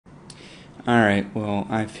Alright, well,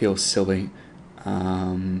 I feel silly.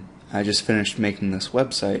 I just finished making this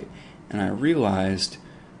website, and I realized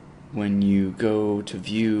when you go to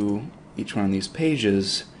view each one of these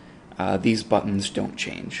pages, these buttons don't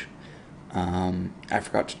change. I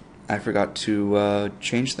forgot to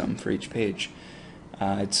change them for each page.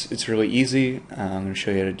 It's really easy. I'm going to show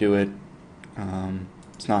you how to do it.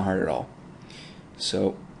 It's not hard at all.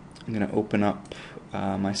 So I'm going to open up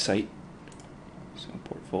my site. So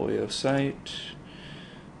portfolio site,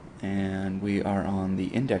 and we are on the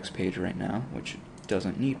index page right now, which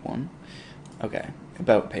doesn't need one. Okay,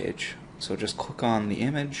 about page. So just click on the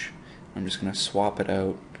image. I'm just going to swap it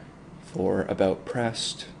out for about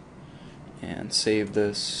pressed and save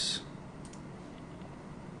this.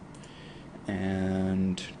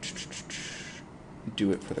 And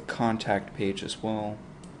do it for the contact page as well.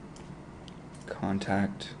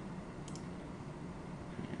 Contact.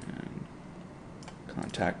 And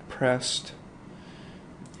contact pressed.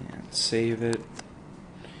 And save it.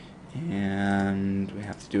 And we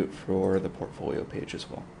have to do it for the portfolio page as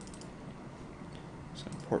well. So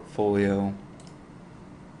portfolio,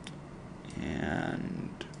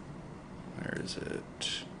 and where is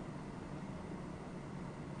it?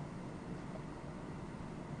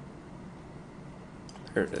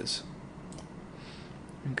 There it is.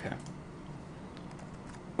 Okay.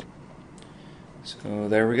 So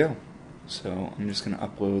there we go. So I'm just going to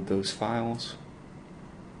upload those files.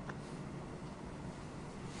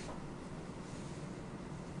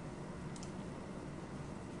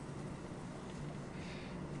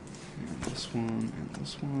 And this one, and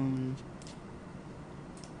this one.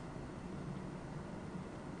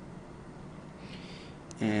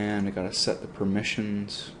 And I gotta set the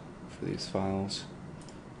permissions for these files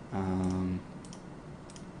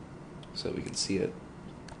so we can see it.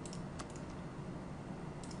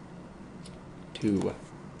 To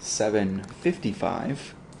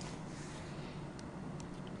 755.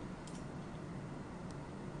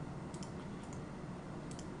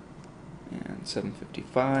 And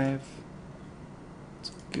 755.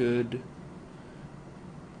 It's good.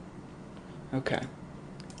 Okay.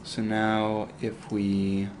 So now if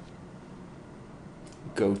we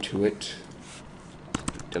go to it,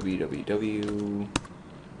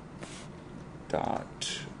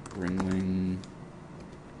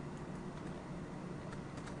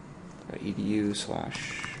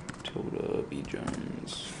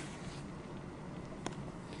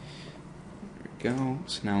 There we go.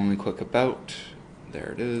 So now when we click about,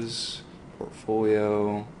 there it is,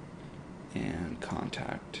 portfolio and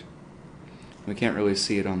contact. We can't really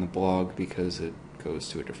see it on the blog because it goes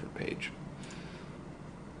to a different page.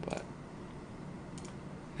 But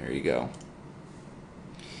there you go.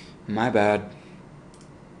 My bad.